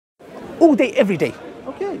all day, every day.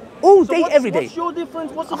 Okay. All day, every day. What's your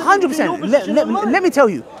difference? What's the difference 100%. Let me tell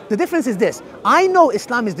you. The difference is this. I know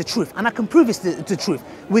Islam is the truth, and I can prove it's the truth.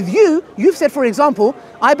 With you, you've said, for example,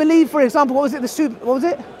 I believe, for example, what was it? The soup, what was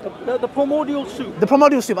it? The primordial soup. The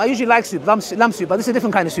primordial soup. I usually like soup, lamb soup, but this is a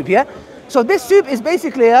different kind of soup, yeah? So this soup is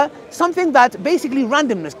basically something that basically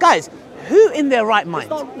randomness. Guys, who in their right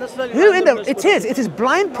mind? It's not necessarily it is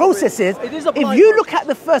blind processes. It is a blind if you look at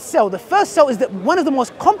the first cell is one of the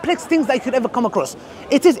most complex things that you could ever come across.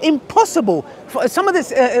 It is impossible for some of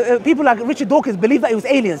this people like Richard Dawkins believe that it was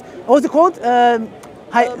aliens. What was it called?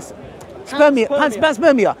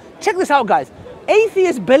 Panspermia. Check this out, guys.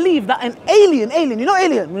 Atheists believe that an alien, you know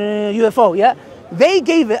alien, UFO, yeah? They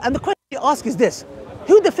gave it, and the question you ask is this: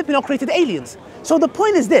 who the flipping hell created aliens? So the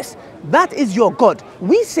point is this: that is your God.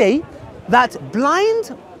 We say that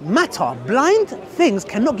blind matter, blind things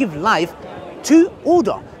cannot give life to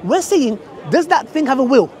order. We're saying, does that thing have a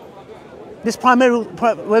will? This primary,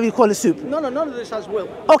 whatever you call it, soup. No, none of this has will.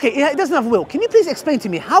 Okay, it doesn't have a will. Can you please explain to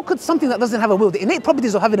me, how could something that doesn't have a will, the innate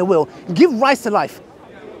properties of having a will, give rise to life?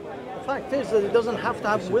 The fact is that it doesn't have to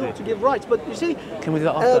have will to give rights. But you see, can we do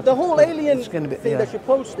that after? The whole alien thing that you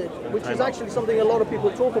posted, which is actually something a lot of people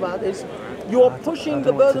talk about, is you're pushing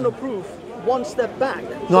the burden of proof one step back.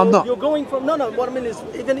 No, I'm not. You're going from what I mean is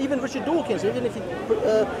even Richard Dawkins, even if he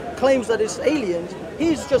claims that it's aliens,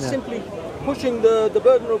 he's just simply pushing the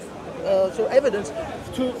burden of evidence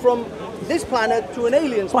from this planet to an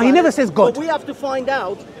alien planet. Well, he never says God. But we have to find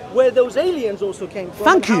out where those aliens also came from.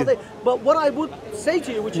 Thank you. But what I would say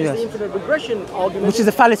to you, which is the infinite regression argument, which is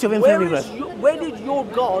the fallacy of infinite regression. Where did your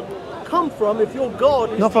God come from if your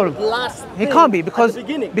God is no problem. The last thing? It can't be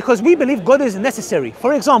because we believe God is necessary.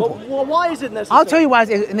 For example, well, why is it necessary? I'll tell you why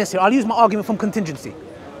it's necessary. I'll use my argument from contingency.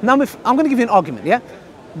 Now I'm going to give you an argument. Yeah,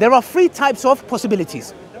 there are three types of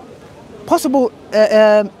possibilities.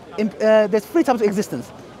 There's three types of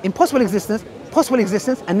existence: impossible existence, possible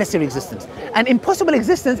existence, and necessary existence. And impossible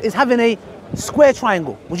existence is having a square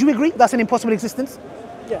triangle. Would you agree that's an impossible existence?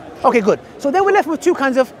 Yeah. Okay, good. So then we're left with two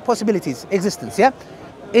kinds of possibilities, existence, yeah?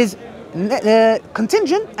 Is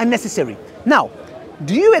contingent and necessary. Now,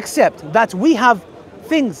 do you accept that we have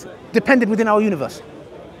things dependent within our universe?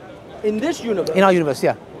 In this universe? In our universe,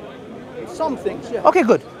 yeah. Some things, yeah. Okay,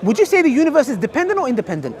 good. Would you say the universe is dependent or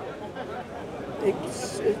independent?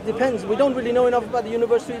 It depends. We don't really know enough about the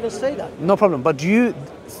universe to even say that. No problem. But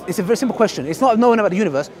it's a very simple question. It's not knowing about the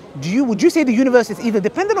universe. Would you say the universe is either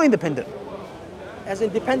dependent or independent? As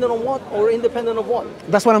in dependent on what or independent of what?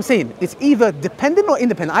 That's what I'm saying. It's either dependent or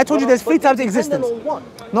independent. I told you there's three types of existence. Dependent on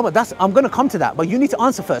what? No, but I'm going to come to that. But you need to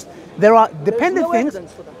answer first. There are dependent things.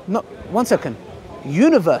 Evidence for that. No, 1 second.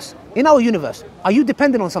 Universe. In our universe, are you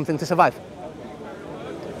dependent on something to survive?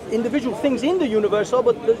 Individual things in the universe are,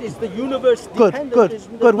 but is the universe dependent?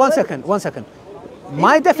 Good. 1 second.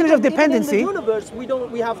 My definition of dependency. Even in the universe,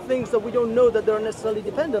 we have things that we don't know that they're necessarily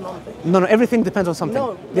dependent on things. No, everything depends on something.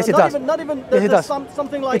 No, yes, it does. does. Not even. Yes, it does.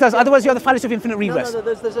 Something like. It does. Otherwise, you have the fallacy of infinite regress. No.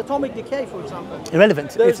 There's atomic decay, for example.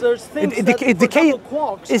 Irrelevant. There's things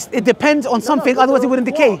quarks. It depends on something. Otherwise, it wouldn't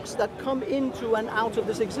decay. Quarks that come into and out of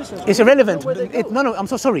this existence. It's irrelevant. No. I'm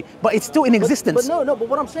so sorry, but it's still in existence. But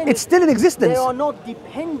what I'm saying it's still in existence. They are not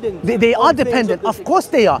dependent. They are dependent. Of course,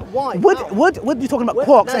 they are. Why? What are you talking about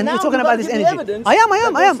quarks and you're talking about this energy?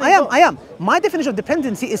 I am. My definition of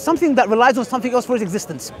dependency is something that relies on something else for its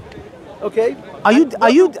existence. Okay. Are you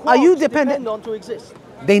dependent on to exist?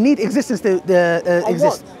 They need existence to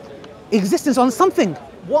exist. What? Existence on something.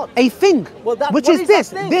 What? A thing. Well, which is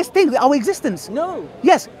this thing? This thing, our existence. No.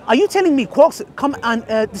 Yes. Are you telling me quarks come and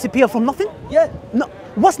disappear from nothing? Yeah. No.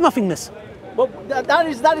 What's nothingness? Well, that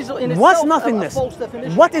is in What's itself nothingness? A false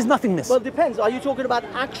definition. What is nothingness? Well, it depends. Are you talking about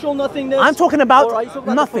actual nothingness? I'm talking about or are you talking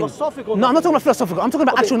about nothing. Philosophical no, I'm not talking about philosophical. I'm talking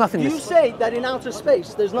about actual nothingness. Do you say that in outer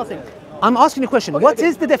space there's nothing? I'm asking you a question. What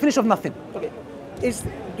is the definition of nothing? Okay.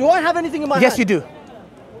 Do I have anything in my hand? Yes, you do.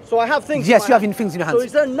 So I have things. Yes, you have things in your hands. So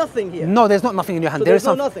is there nothing here? No, there's not nothing in your hand. So there is no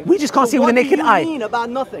something. Nothing. We just can't see with the naked eye. What do you mean about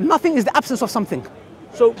nothing? Nothing is the absence of something.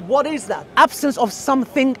 So what is that? Absence of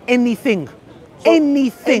something, anything. So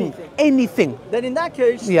anything. Then in that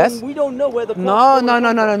case, yes. We don't know where the No.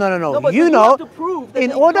 You know, have to prove that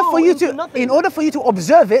in order for you to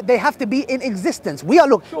observe it, they have to be in existence.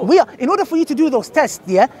 In order for you to do those tests,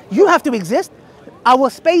 you have to exist.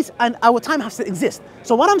 Our space and our time has to exist.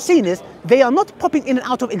 So what I'm saying is, they are not popping in and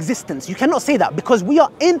out of existence. You cannot say that because we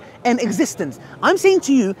are in an existence. I'm saying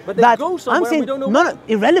to you that I'm saying no,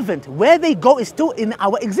 irrelevant. Where they go is still in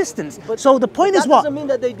our existence. So the point is what? That doesn't mean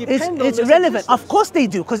that they depend on it's irrelevant. Of course they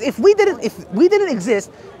do, because if we didn't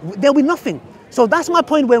exist, there'll be nothing. So that's my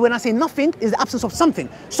point. When I say nothing is the absence of something.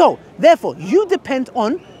 So therefore, you depend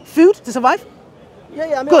on Food to survive? Yeah,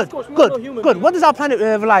 yeah. I mean, Good, of course, we all know good, human good. beings. What does our planet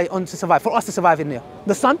rely on to survive? For us to survive in here?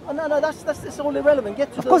 The sun? Oh, no, that's all irrelevant.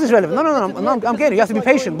 Get to Of course it's relevant. No, I'm getting it. You have to be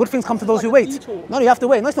patient. Good things come to those who wait. No, you have to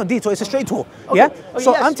wait. No, it's not detour. It's a straight tour. Okay. Yeah. Okay,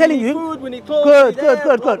 So yes, I'm telling we need you. food, we need clothes, Good, we need air,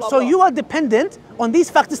 good. blah, blah, So blah. you are dependent on these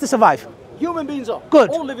factors to survive. Human beings are.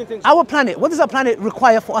 Good. All living things. Our planet. What does our planet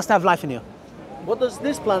require for us to have life in here? What does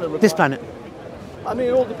this planet require? This planet. I mean,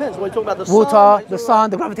 it all depends. What you're talking about, the Water, sun, the sun,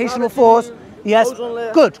 the gravitational gravity, force. Yes. ozone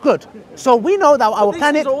layer. Good, good. So we know that our These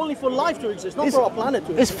planet. things are only for life to exist, not It's- for our planet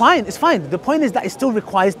to It's exist. fine. It's fine. The point is that it still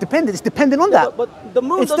requires dependent. It's dependent on that. But the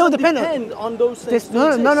moon It's still doesn't dependent. depend on those things. to No,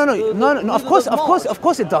 exist. no. Neither Of course, does of course, Mars. of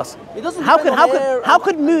course, it does. It doesn't How depend could, on air how and-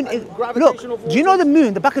 could moon? and Look, gravitational do you know the forces.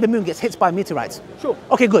 moon? The back of the moon gets hit by meteorites. Sure.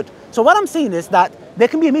 Okay, good. So what I'm saying is that there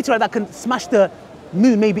can be a meteorite that can smash the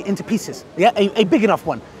moon maybe into pieces. Yeah, a big enough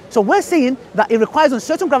one. So we're saying that it requires a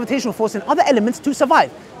certain gravitational force and other elements to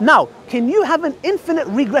survive. Now, can you have an infinite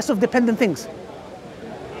regress of dependent things?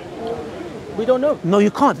 We don't know. No,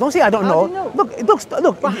 you can't. Don't say I don't How know. do you know?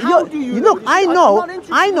 Look. But how do you look? know? I I'm know. not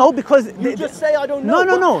interested I in know that. because You just say I don't know.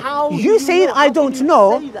 No. But how do You saying know? I How don't can you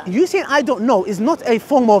know. say that? You saying I don't know is not a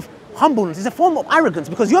form of humbleness. It's a form of arrogance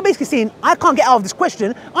because you're basically saying I can't get out of this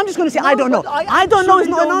question. I'm just going to say I don't know. but I don't know is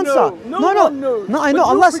not an actually answer. don't know. No one knows. No, I But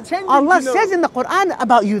know. you're pretending Allah to know. says in the Quran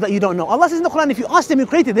about you that you don't know. Allah says in the Quran if you ask them who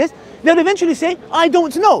created this, they'll eventually say I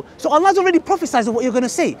don't know. So Allah's already prophesied what you're going to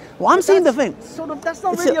say. Well, I'm saying the thing. That's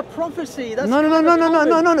not It's really a- a prophecy. That's No, kind of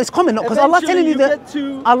common. it's common because Allah's telling you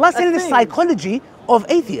Eventually Allah's a telling the thing. psychology of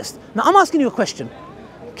atheists. Now I'm asking you a question.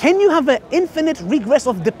 Can you have an infinite regress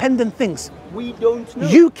of dependent things? We don't know.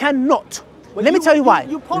 You cannot. Well, Let me tell you why.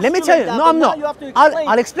 you Let me tell you. postulate that, No, but I'm now not. you have to I'll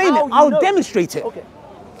explain explain how it. you I'll know. demonstrate it. Okay.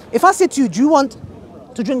 If I said to you, do you want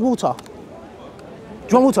to drink water?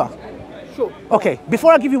 Do you want water? Sure. Okay.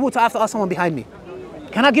 Before I give you water, I have to ask someone behind me.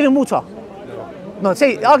 Can I give him water? No,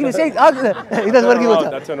 say, argument, say, he doesn't want to give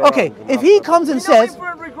water. Okay, if he comes and says,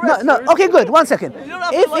 no, okay, good, 1 second.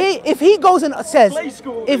 If he goes and says,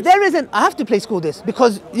 if there isn't, I have to play school this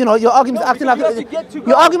because, you know, your argument's acting like,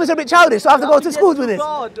 your arguments are a bit childish, so I have to go to schools with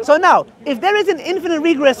this. So now, if there is an infinite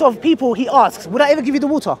regress of people he asks, would I ever give you the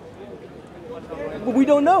water? But we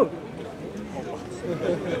don't know.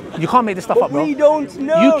 You can't make this stuff up, bro. We don't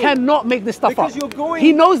know. You cannot make this stuff Because up. you're going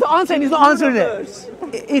He knows the answer and he's not answering universe.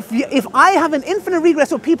 it. If I have an infinite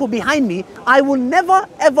regress of people behind me, I will never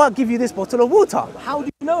ever give you this bottle of water. How do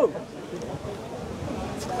you know?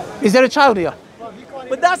 Is there a child here?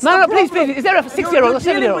 But that's No, the no, please, problem. please. Is there a 6-year-old or 7-year-old?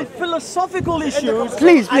 You're dealing with philosophical issues.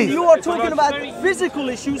 Please, please. And you are talking about physical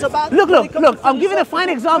issues. About Look, when it comes to I'm giving a fine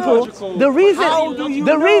example. philosophical. The How do you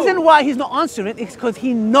the know? reason why he's not answering is because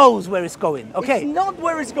he knows where it's going. Okay. It's not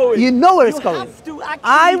where it's going. You know where it's You going. have to actually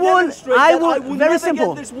I will, demonstrate that I will very never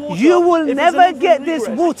simple. Get this water You will if never there's an get infinite this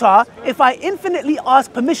regress. water if I infinitely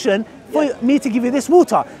ask permission for me to give you this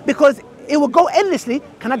water. Because it will go endlessly.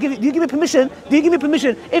 Can I give you, do you give me permission? Do you give me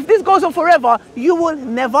permission? If this goes on forever, you will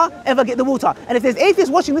never ever get the water. And if there's atheists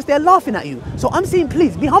watching this, they're laughing at you. So I'm saying,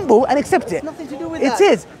 please be humble and accept it. nothing to do with It that.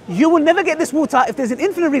 is. You will never get this water if there's an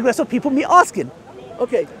infinite regress of people me asking.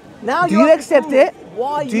 Okay. Now Do you have to accept prove it?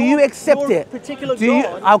 Why Do you accept your it? Particular Do you?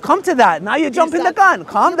 God, I'll come to that. Now you're jumping the that- gun.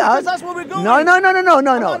 Calm Yeah, down. because that's where we're going. No.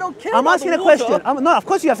 I don't care I'm about asking the a question. water. No, of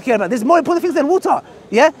course you have to care about. There's more important things than water.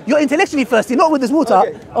 Yeah, you're intellectually thirsty, not with this water.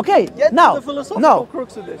 Okay. Okay. Get Now, to the philosophical no.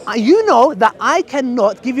 crux of this. You know that I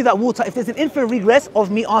cannot give you that water if there's an infinite regress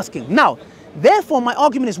of me asking. Now, therefore, my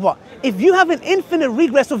argument is what? If you have an infinite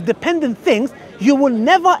regress of dependent things, you will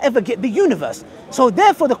never ever get the universe. So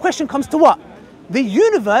therefore, the question comes to what? The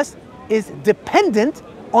universe is dependent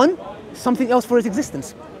on something else for its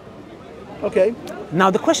existence. Okay.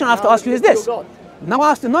 Now, the question I have to Now ask you is let's this. get to your Now, I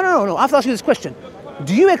have to, no. I have to ask you this question.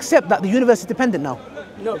 Do you accept that the universe is dependent now?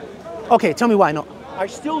 No. Okay, tell me why not. I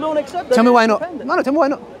still don't accept that. Tell me it's why not. dependent. No, tell me why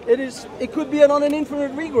not. It could be on an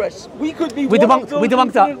infinite regress. We could be We one of debunked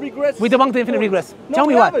those that. infinite regress We debunked the infinite points. regress. No, Tell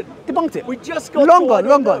me we why. haven't. Debunked it. We just got long to, gone, I don't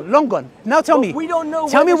long know. gone, long gone. Now tell But me. we don't know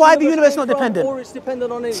Tell me where why this the universe is not came from, dependent. or it's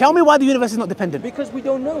dependent on anything. Tell me why the universe is not dependent. Because we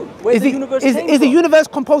don't know where Is the universe is came the from. universe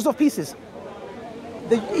composed of pieces?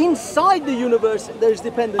 Inside the universe, there's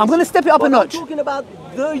dependence. I'm gonna step it up a But notch. I'm talking about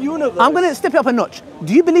the universe. I'm going to step it up a notch.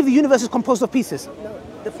 Do you believe the universe is composed of pieces? No,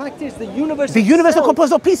 the fact is, the universe. The universe is itself-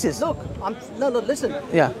 composed of pieces. Look, no, listen.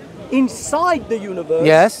 Yeah. Inside the universe.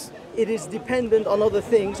 Yes. It is dependent on other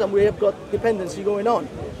things, and we have got dependency going on.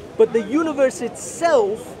 But the universe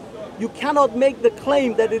itself, you cannot make the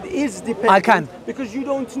claim that it is dependent. I can. Because you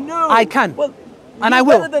don't know. I can. Well, And you're I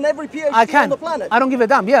will. better than every PhD I can. on the planet. I don't give a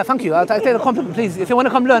damn. Yeah, thank you. I'll take the compliment, please. If you want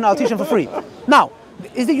to come learn, I'll teach them for free. Now,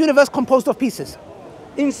 is the universe composed of pieces?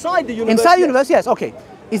 Inside the universe. Inside the yes. universe, yes. Okay.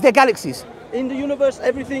 Is there galaxies? In the universe,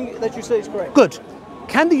 everything that you say is correct. Good.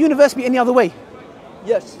 Can the universe be any other way?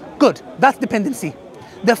 Yes. Good. That's dependency.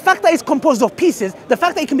 The fact that it's composed of pieces, the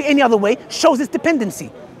fact that it can be any other way, shows its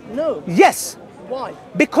dependency. No. Yes. Why?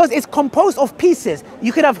 Because it's composed of pieces.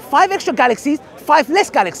 You could have 5 extra galaxies, 5 less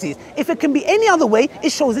galaxies. If it can be any other way,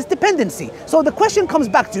 it shows its dependency. So the question comes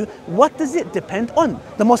back to, what does it depend on?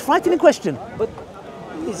 The most frightening question. But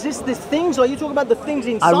is this the things, or are you talking about the things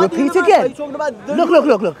inside? I repeat the universe? again. Are you talking about the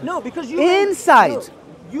Look. No, because you inside. No,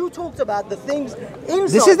 you talked about the things inside.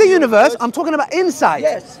 This is the universe. I'm talking about inside.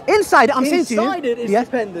 Yes. Inside, I'm saying to you. Inside it is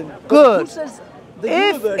dependent. Good. Who says the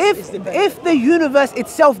universe is dependent? If the universe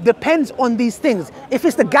itself depends on these things, if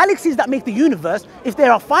it's the galaxies that make the universe, if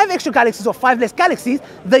there are 5 extra galaxies or 5 less galaxies,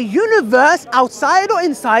 the universe, outside or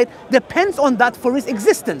inside, depends on that for its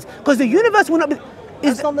existence. Because the universe will not be...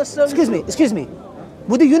 That's not necessarily true. Excuse me.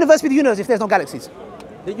 Would the universe be the universe if there's no galaxies?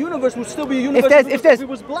 The universe would still be a universe if it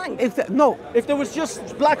was blank. If there was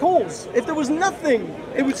just black holes. If there was nothing,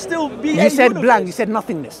 it would still be a universe. You said blank, you said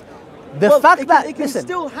nothingness. The fact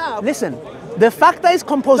that it's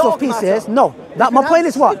composed of pieces, my point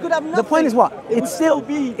is what? The point is what? It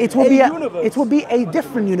will be a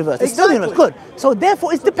different universe. It's still a universe. Good. So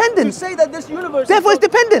therefore it's dependent. You say that this universe therefore it's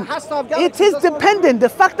dependent. Has to have galaxies. It is dependent. The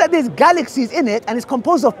fact that there's galaxies in it and it's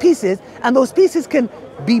composed of pieces and those pieces can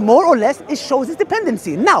be more or less, it shows its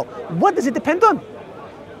dependency. Now, what does it depend on?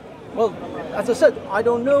 Well, as I said, I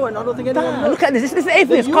don't know, and I don't think anyone knows. Look at this. This is an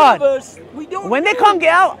atheist card. When they can't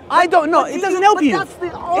get out, I don't know. It doesn't help you.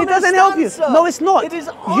 It doesn't help you. No, it's not. It is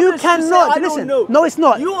you cannot. Listen. No, it's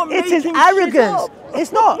not. It is arrogance.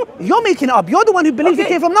 It's not. You're making it up. You're the one who believes it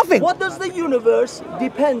came from nothing. What does the universe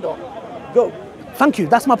depend on? Go. Thank you.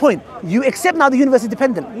 That's my point. You accept now the universe is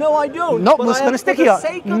dependent. No, I don't. No, we're going to stick here.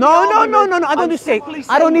 No. I don't do stake.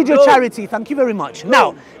 I don't need your charity. Thank you very much.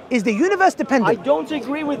 Now, is the universe dependent? I don't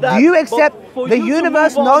agree with that. Do you accept the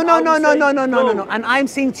universe? No. And I'm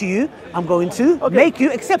saying to you, I'm going to make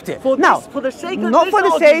you accept it. For the sake of not for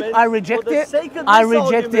the sake. I reject it. I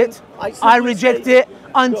reject it. I reject it.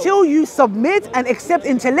 Until you submit and accept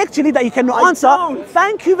intellectually that you cannot answer.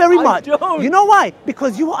 Thank you very much. You know why?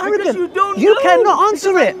 Because you are arrogant. You cannot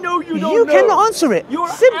answer it. You cannot answer it.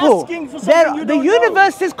 Simple. The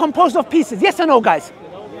universe is composed of pieces. Yes or no, guys?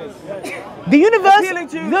 The universe.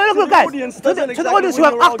 Look, guys. To the audience who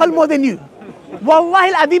have aql more than you.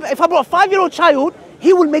 Wallahi al-adib, if I brought a 5-year-old child,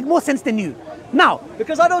 he will make more sense than you. Now,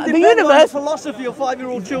 because I don't depend on the philosophy of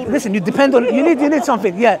 5-year-old children. Listen, you depend on you need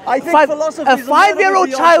something. Yeah, I think philosophy a 5-year-old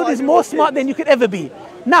child is more smart than you could ever be.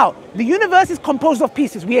 Now, the universe is composed of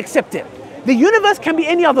pieces. We accept it. The universe can be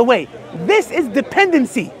any other way. This is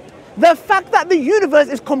dependency. The fact that the universe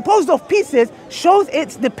is composed of pieces shows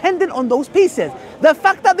it's dependent on those pieces. The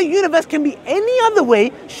fact that the universe can be any other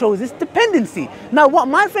way shows its dependency. Now, what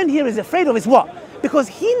my friend here is afraid of is what? Because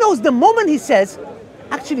he knows the moment he says,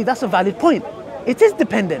 actually, that's a valid point. It is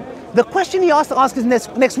dependent. The question he has to ask is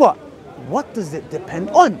next what? What does it depend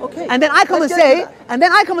on? Okay. And then I come and say,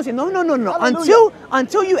 no.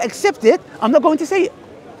 Until you accept it, I'm not going to say it.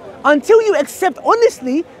 Until you accept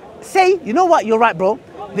honestly, say, you know what, you're right, bro.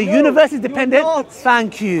 The universe is dependent.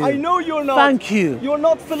 Thank you. I know you're not. Thank you. You're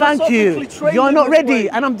not philosophically trained. You're not ready,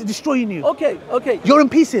 and I'm destroying you. Okay. You're in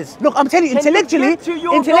pieces. Look, I'm telling you,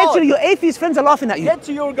 intellectually, your atheist friends are laughing at you. Get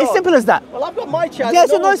to your God. It's simple as that. Well, I've got my chance. Yes,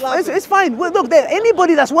 it's fine. Well, look,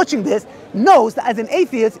 anybody that's watching this knows that as an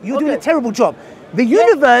atheist, you're doing a terrible job. The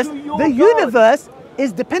universe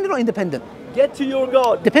is dependent or independent? Get to your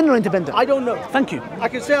God. Dependent or independent? I don't know. Thank you. I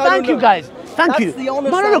can say I don't know. Thank you, guys. Thank you. That's the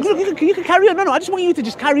honest No, look, you can carry on. No, I just want you to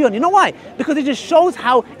just carry on. You know why? Because it just shows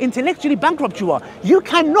how intellectually bankrupt you are. You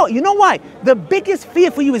cannot. You know why? The biggest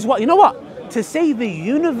fear for you is what? You know what? To say the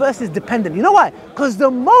universe is dependent. You know why? Because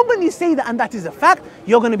the moment you say that and that is a fact,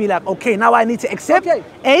 you're going to be like, okay, now I need to accept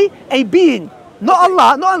a being. Not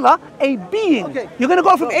Allah, a being. Okay. You're going to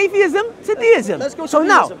go from atheism to deism. Let's go to so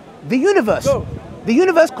deism. Now, the universe. Go. The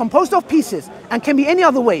universe composed of pieces and can be any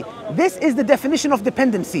other way. This is the definition of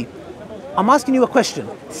dependency. I'm asking you a question.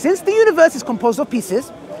 Since the universe is composed of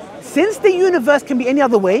pieces, since the universe can be any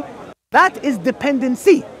other way, that is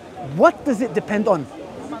dependency. What does it depend on?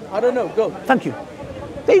 I don't know. Go. Thank you.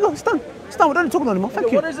 There you go. It's done. It's done. We don't need to talk anymore.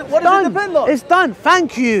 Thank you. What does it depend on? It's done.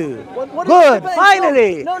 Thank you. What Good.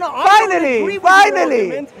 Finally. No,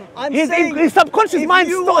 finally. His subconscious mind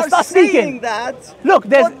starts speaking. Look,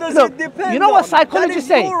 you know what psychologists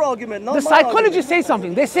say? Your argument, not the psychologists say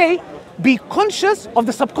something. They say, be conscious of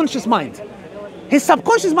the subconscious mind. His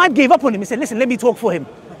subconscious mind gave up on him. He said, listen, let me talk for him.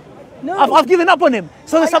 No. I've given up on him.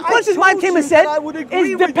 So the subconscious mind came and said,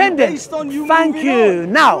 it's dependent. Thank you.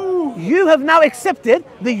 Now, You have now accepted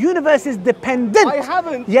the universe is dependent. I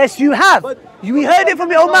haven't. Yes, you have. But We heard it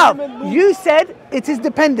from your own mouth. You said it is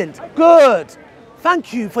dependent. Good.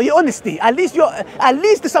 Thank you for your honesty. At least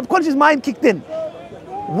the subconscious mind kicked in.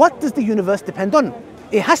 What does the universe depend on?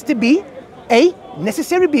 It has to be a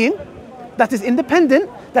necessary being that is independent,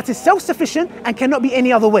 that is self-sufficient, and cannot be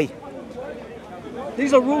any other way.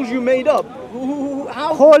 These are rules you made up.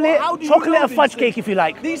 Call it chocolate or fudge cake if you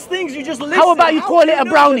like. These things you just listen. How about you call it a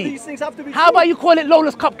brownie? These things have to be How about you call it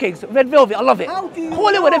Lola's cupcakes, red velvet? I love it. Call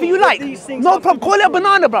it whatever you like. No problem. Call it a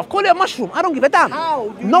banana, bruv. Call it a mushroom. I don't give a damn.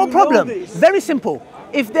 No problem. Very simple.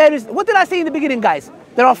 If there is, what did I say in the beginning, guys?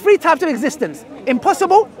 There are 3 types of existence: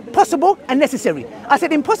 impossible, possible, and necessary. I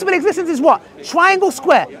said impossible existence is what? Triangle,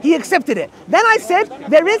 square. He accepted it. Then I said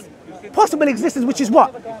there is possible existence, which is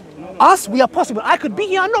what? Us, we are possible. I could be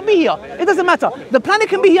here and not be here. It doesn't matter. The planet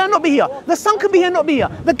can be here and not be here. The sun can be here and not be here.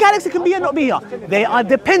 The galaxy can be here and not be here. They are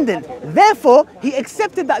dependent. Therefore, he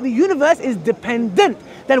accepted that the universe is dependent.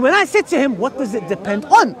 Then when I said to him, what does it depend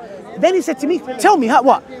on? Then he said to me, tell me how,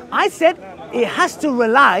 what? I said, it has to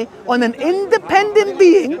rely on an independent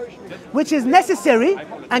being, which is necessary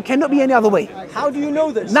and cannot be any other way. How do you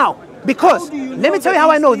know this? Now, because, let me tell you how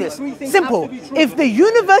I know this. Simple. If the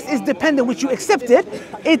universe is dependent, which you accepted,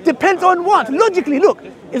 it depends on what? Logically, look,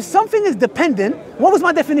 if something is dependent, what was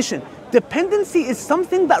my definition? Dependency is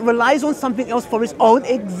something that relies on something else for its own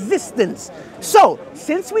existence. So,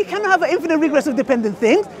 since we cannot have an infinite regress of dependent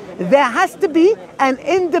things, there has to be an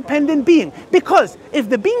independent being. Because if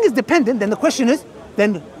the being is dependent, then the question is,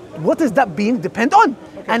 then what does that being depend on?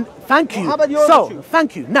 Okay. And thank you. Well, how about your other two?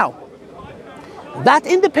 Thank you. Now, that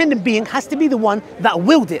independent being has to be the one that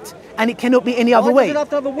willed it, and it cannot be any other way. Why does it have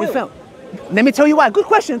to have a will? Let me tell you why. Good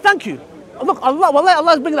question. Thank you. Look,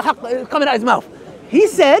 Allah is bringing the haqq coming out of his mouth. He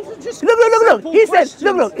said, look. He said,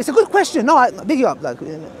 look. It's a good question. No, I big you up. Like,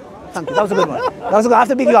 thank you. That was a good one. That was a good. I have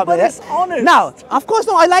to big you up. But it's honest. Now, of course,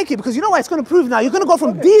 no, I like it because you know what? It's going to prove now. You're going to go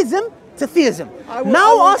from deism to theism.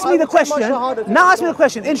 Now ask me the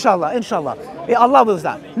question. Inshallah. Yeah, Allah wills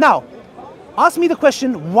that. Now, ask me the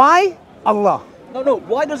question. Why Allah? No.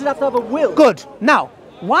 Why does it have to have a will? Good. Now,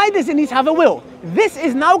 why does it need to have a will? This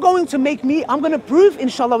is now going to make me, I'm going to prove,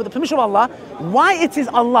 inshallah, with the permission of Allah, why it is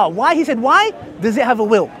Allah. Why? He said, why does it have a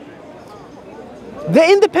will? The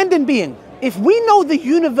independent being. If we know the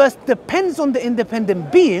universe depends on the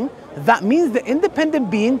independent being, that means the independent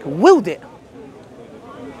being willed it.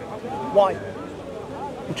 Why?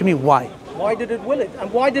 What do you mean, why? Why did it will it?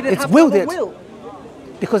 And why did it have willed to have a will?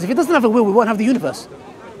 Because if it doesn't have a will, we won't have the universe.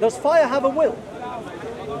 Does fire have a will?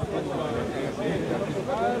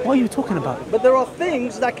 What are you talking about? But there are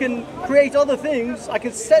things that can create other things. I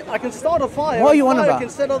can start a fire. What are you on about? about? I can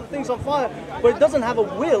set other things on fire, but it doesn't have a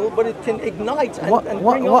will, but it can ignite and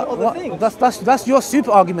bring on other things. That's your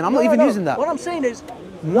super argument. I'm not even using that. What I'm saying is,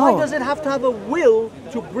 why does it have to have a will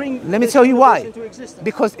to bring Let me tell you why. into existence?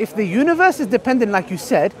 Because if the universe is dependent, like you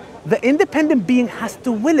said, the independent being has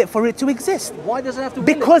to will it for it to exist. Why does it have to will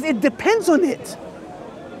Because it? it depends on it.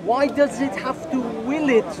 Why does it have to will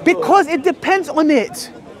it? Because it depends on it.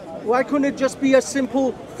 Why couldn't it just be a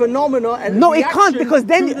simple phenomena and no, it can't, because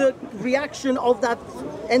then to the reaction of that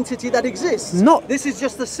entity that exists? No, this is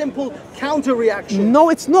just a simple counter reaction. No,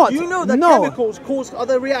 it's not. You know that chemicals cause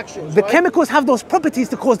other reactions. The chemicals have those properties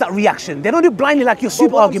to cause that reaction. They don't do it blindly like your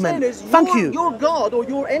super argument. Thank you. Your God or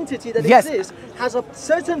your entity that exists has a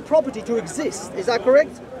certain property to exist. Is that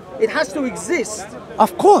correct? It has to exist.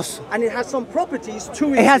 Of course. And it has some properties to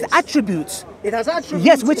exist. It has attributes. It has attributes.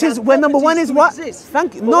 Yes, which is where number one is what?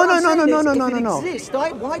 Thank you. No. Exists,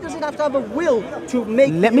 right? Why does it have to have a will to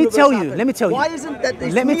make Let me tell you. Why isn't that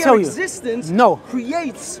this mere existence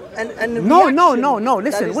creates and No.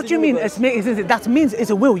 Listen, what do you mean? That means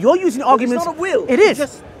it's a will. You're using arguments. It's not a will. It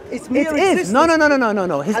is. It's mere existence.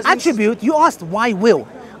 No. His attribute, you asked why will.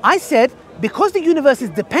 I said because the universe is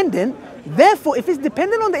dependent, therefore if it's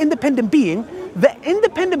dependent on the independent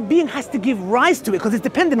being has to give rise to it because it's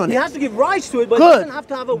dependent on it. It has to give rise to it, but it doesn't have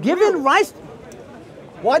to have a will. Giving rise.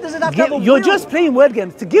 Why does it have to have a will? You're just playing word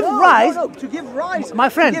games. To give rise. No. To give rise. My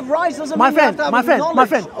friend. To give rise doesn't mean you have to have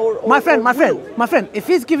knowledge. My friend. If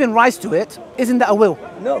he's giving rise to it, isn't that a will?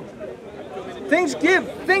 No. Things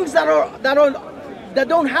that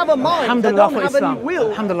don't have a mind, that don't have any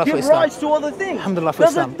will, give rise to other things.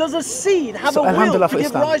 Does a seed have a will to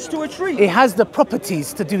give rise to a tree? It has the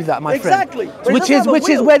properties to do that, my friend. Exactly. Which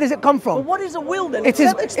is where does it come from? But what is a will then? It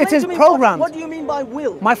is programmed. What do you mean by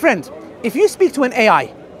will? My friend, if you speak to an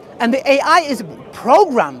AI, and the AI is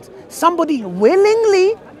programmed, somebody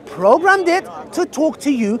willingly programmed it to talk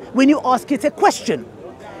to you when you ask it a question.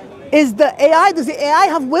 Does the AI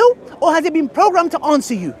have will, or has it been programmed to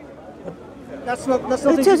answer you? That's nothing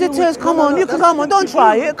It to is, do it with- is. Come no, on, no, you can that's come on. nothing Don't to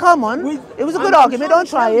try do it. Come on. with- It was a good I'm argument. trying Don't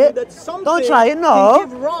to try tell you it. that something Don't try it. can No.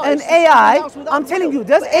 give rise An to something AI. else without I'm telling will. you,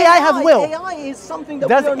 does But AI have will? AI is something that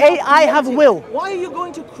Does we are not AI have creating. will? Why are you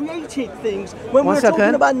going to create things when One we're talking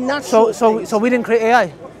second. about natural things? So we didn't create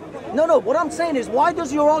AI. No. What I'm saying is, why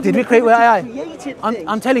does your argument Did we create pivot to AI? created I'm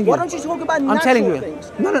things? telling you. Why don't you talk about I'm natural telling you.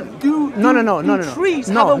 things? No. Do trees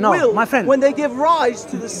have a will my friend. when they give rise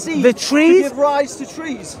to the seed? The trees- to give rise to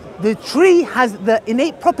trees. The tree has the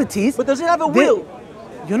innate properties. But does it have a will?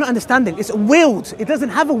 You're not understanding. It's willed. It doesn't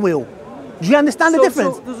have a will. Do you understand the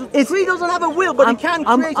difference? So the tree doesn't have a will, but it can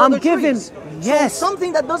create I'm other giving. trees. Yes. So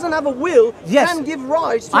something that doesn't have a will Yes. can give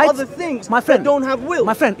rise to I- other things my friend, that don't have will.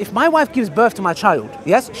 My friend, if my wife gives birth to my child,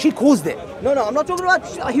 yes, she caused it. No, I'm not talking about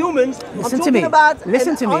humans. Listen I'm to me. talking about Listen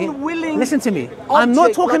an to me. unwilling Listen to me. I'm not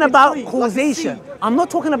object talking like a about tree, like a causation. seed. I'm not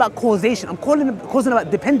talking about causation. I'm causing about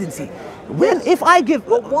dependency. When if I give,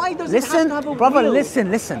 But why does it have listen, to have a brother, will?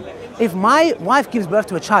 listen. If my wife gives birth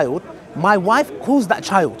to a child, my wife caused that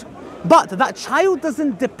child, but that child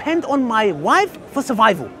doesn't depend on my wife for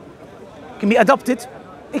survival. It can be adopted.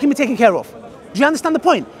 It can be taken care of. Do you understand the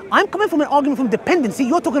point? I'm coming from an argument from dependency.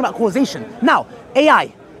 You're talking about causation. Now,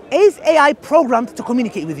 AI. Is AI programmed to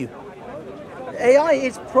communicate with you? AI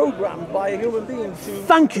is programmed by a human being to.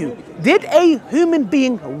 Thank you. Did a human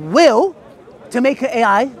being will to make an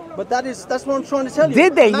AI? But that's what I'm trying to tell you.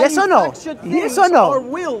 Did they? Yes or no? Manufactured Yes things or no? Are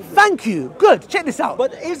willed. Thank you. Good. Check this out.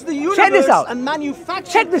 But is the universe Check this out. a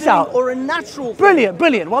manufactured Check this thing out. or a natural thing?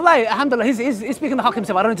 Brilliant. Wallahi, alhamdulillah, he's speaking the haqq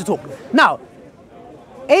himself. I don't need to talk. Now,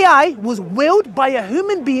 AI was willed by a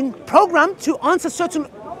human being programmed to answer certain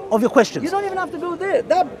of your questions. You don't even have to go there.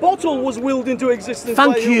 That bottle was willed into existence.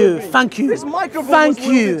 Thank by a you, human being. thank you. This microphone Thank was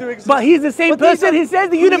willed you. into existence. But he's the same But these person. are He says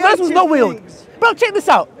the universe was not created willed. things. Bro, check this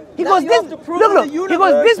out. He Now goes, you this, have to prove look, that look. the He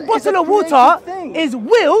goes, this universe is bottle a of water created thing. is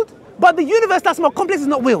willed, but the universe that's more complex is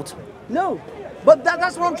not willed. No. But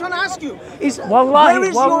that's what I'm trying to ask you. Is Wallahi, where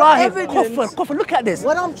is wallahi, your evidence? kufr, look at this.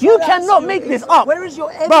 What I'm You trying to cannot ask you make is, this up. Where is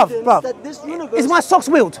your evidence Bruv, that this universe is my socks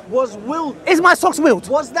willed? was willed? Is my socks willed?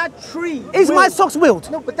 Was that tree? Is my willed? socks willed?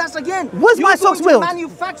 No, but that's again. Was you're my going socks to willed?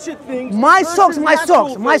 Manufactured things. My versus socks,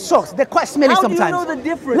 natural things. they're quite smelly How do you sometimes. know the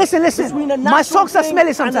difference Listen. between a My natural socks are thing smelly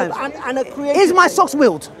and sometimes. and a created Is my thing? socks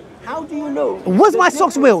willed? How do you know? Was the my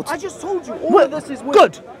socks difference? willed? I just told you. All Well, of this is willed.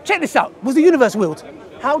 good. Check this out. Was the universe willed?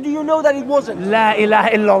 How do you know that it wasn't? La ilaha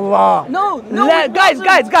illallah. No, it guys,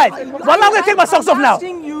 wasn't. guys. Well, I'm gonna take my socks off now.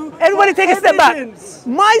 asking you Everybody for take a step back. evidence.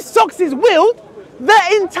 My socks is willed. The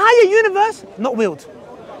entire universe not willed.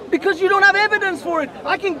 Because you don't have evidence for it.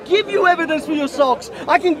 I can give you evidence for your socks.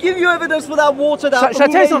 I can give you evidence for that water that Shall I who tell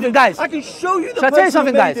you made something, it. guys? I can show you the Shall I tell you person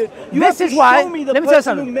something, who made guys? it. You This have is to why. show me the Let me tell you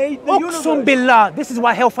person who something. made the Uqsum universe. billah. This is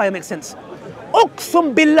why hellfire makes sense.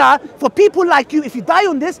 Uqsum billah. For people like you, if you die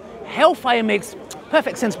on this, hellfire makes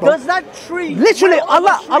perfect sense, bro. Does that tree? Literally, will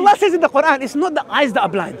other trees? Allah says in the Quran, it's not the eyes that are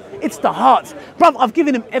blind, it's the hearts. Bro, I've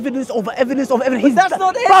given him evidence over evidence over evidence. But that's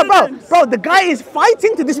not evidence. Bro, the guy is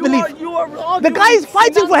fighting to disbelief. You are arguing The guy is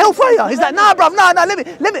fighting for hellfire. He's like, nah, bro, nah, let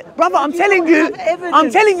me. Brother, I'm You telling don't you, have evidence.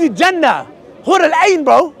 I'm telling you, Jannah, Hur al-Ain,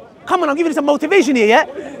 bro. Come on, I'm giving you some motivation here,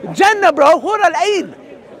 yeah? Jannah, bro, Hur al-Ain.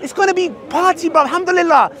 It's gonna be party, bro,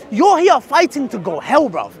 alhamdulillah. You're here fighting to go hell,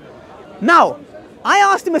 bro. Now, I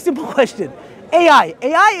asked him a simple question.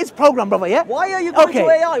 AI is programmed, brother, yeah? Why are you going to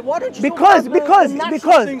AI? Why don't you Because, talk about the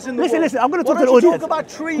natural things in the world? listen, I'm going to talk Why to the don't you audience. talk about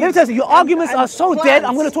trees Let me tell you, your and- arguments and are so plants? dead,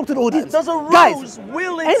 I'm going to talk to the audience. Does a rose Guys,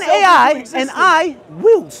 will an itself AI, into existence?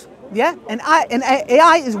 wills, yeah? An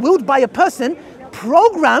AI is willed by a person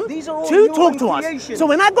programmed These are all to human talk to us. creations. So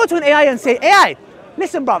when I go to an AI and say, AI,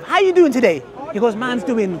 listen, bruv, how you doing today? He goes, man's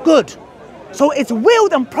doing good. So it's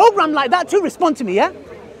willed and programmed like that to respond to me, yeah?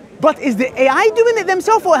 But is the AI doing it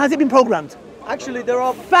themselves or has it been programmed? Actually, there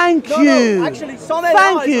are. Thank No, you. actually, some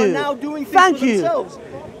Thank AIs you. are now doing things Thank for you. themselves.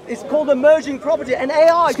 It's called emerging property. And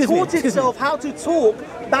AI Excuse me, taught excuse me. itself how to talk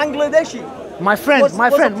Bangladeshi. My friend, Was a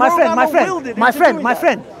programmer willed it into doing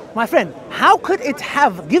that? my friend, how could it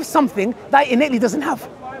give something that it innately doesn't have?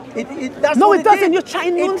 That's No, what it doesn't. did. You're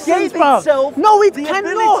chatting It nonsense, gave bro. itself No, it the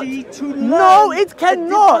cannot. ability to No, learn it a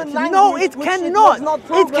cannot. different No, language it which it cannot. was not It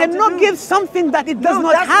programmed to cannot do. give something that it does No,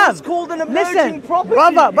 not that's have. what's called an emerging Listen, property.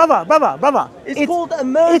 brother. It's called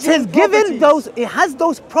emerging It has given properties. those. It has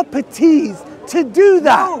those properties to do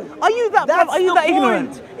that. No, Are you that? that's Brother, are you the that point.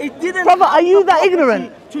 ignorant? It didn't Brother, have are you the that property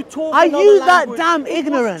ignorant? To talk Are another you that language. damn It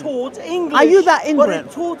ignorant? Was taught English, Are you that but ignorant?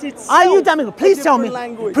 it taught itself Are you damn ignorant? a Please tell me. different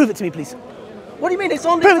language. Prove it to me, please. What do you mean? It's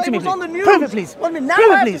on the, Prove it to me, was on the please. news. Prove it, please. What do you mean? Now Prove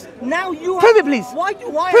I it, have please. to- Now you Prove have it, please. Why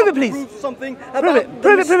do I Prove have it, please. to prove something Prove about it. the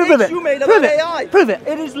Prove it. Prove it. Prove mistakes it. you made Prove about it. AI? Prove it.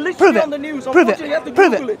 It is literally Prove it. on the news. Prove Unfortunately, you have to it.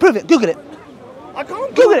 Prove Google it. Prove it. Google it. I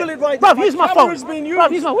can't Google Google it right Bruv, now. use my phone. Camera's being used.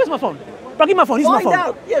 Bruv, where's my phone? Bruv, give my phone. Use my phone. Find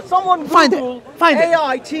out. Yeah, someone Find Google it. Find it.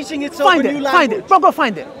 AI teaching itself Find a it. new Find language. it. Bro, go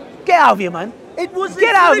find it. Get out of here, man. It was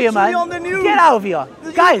Get out of here, man. on the news. Get out of here.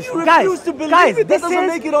 Guys, you guys, refuse to believe guys, it. That doesn't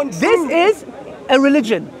make it untrue. this is a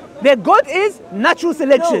religion. Their God is natural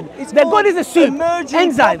selection. No, it's Their God is a soup, emerging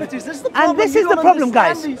enzyme. properties. This is the problem. And this You is the don't problem,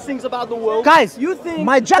 understand guys. these things about the world. Guys, you think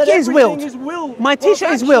my jacket that is willed. everything is willed. My Well,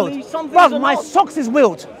 t-shirt is actually, willed. some things Bro, are my not. socks is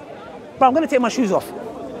willed. Bro, I'm gonna take my shoes off.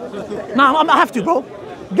 Nah, I have to, bro.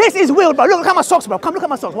 This is willed, bro. Look at my socks, bro. Come look at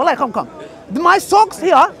my socks. Wallah, come. My socks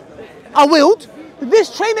here are willed.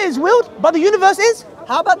 This trainer is willed, but the universe is.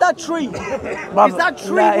 How about that tree? Is that tree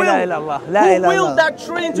La willed? ilaha illallah. Who willed that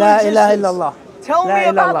tree into La existence? ilaha illallah. Tell La me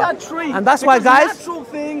about ilallah. that tree. And that's why, Because guys. natural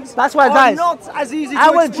things That's why, are guys. not as easy to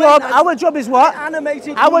Our explain as our job is what?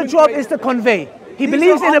 animated Our human job creation. is to convey. He These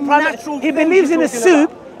believes are in a unnatural He things believes in you're a talking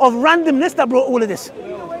soup of randomness that brought all of this.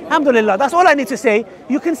 Alhamdulillah. That's all I need to say.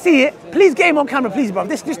 You can see it. Please get him on camera, please, bro.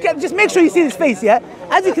 Just make sure you see his face, yeah?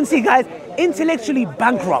 As you can see, guys, intellectually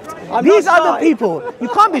bankrupt. These not are the shy. people. You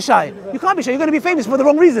can't be shy. You can't be shy. You're going to be famous for the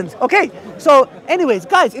wrong reasons, okay? So, anyways,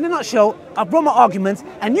 guys, in a nutshell, I brought my arguments,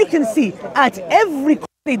 and you can see at every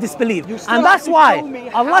they disbelieve. still And that's have to why show me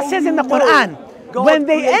Allah how says in the you know Quran, God when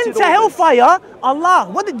they created enter all this. hellfire,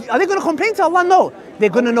 Allah, are they going to complain to Allah? No. They're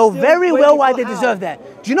going to know very well why they deserve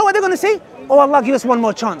that. Do you know what they're going to say? Oh, Allah, give us one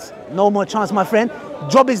more chance. No more chance, my friend.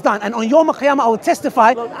 Job is done. And on Yawm al-Qiyamah, I will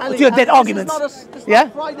testify Ali, to your dead this is arguments. not a- this is Yeah?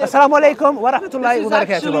 not Friday. Assalamu alaikum wa rahmatullahi This wa is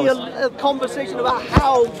actually barakatuh. a conversation about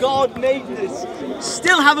how God made this.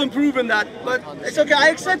 Still haven't proven that, but it's okay. I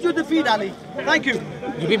accept your defeat, Ali. Thank you.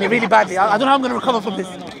 You beat me really badly. I don't know how I'm going to recover from this.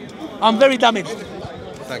 I'm very damaged.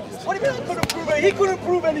 Thank you. What do you mean I couldn't prove it? He couldn't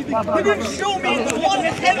prove anything. He didn't show me one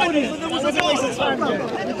evidence that there was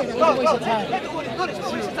a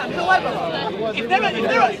If they're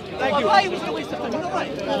right, why was it a waste of time? You know why?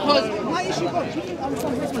 Because my issue was, you think I'm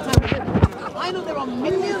going to waste my time with them? I know there are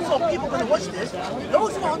millions of people going to watch this.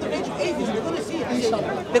 Those who are on the range of atheists, they're going to see it.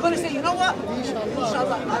 They're going to say, you know what?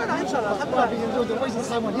 Inshallah. No, inshallah.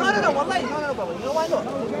 No, wallahi. No, brother. You know why not?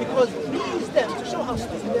 Because we use them to show how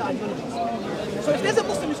stupid their ideology is. So if there's a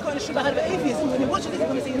Muslim who's got a shubha out of atheism, when he watches this, he's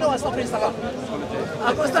going to say, you know what? Stop praying salah.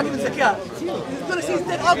 I've got to start giving zakah. He's going to see his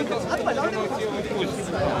dead arguments. Otherwise, I'm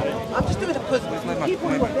just doing it because people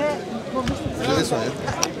who are there, This one,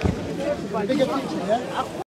 yeah?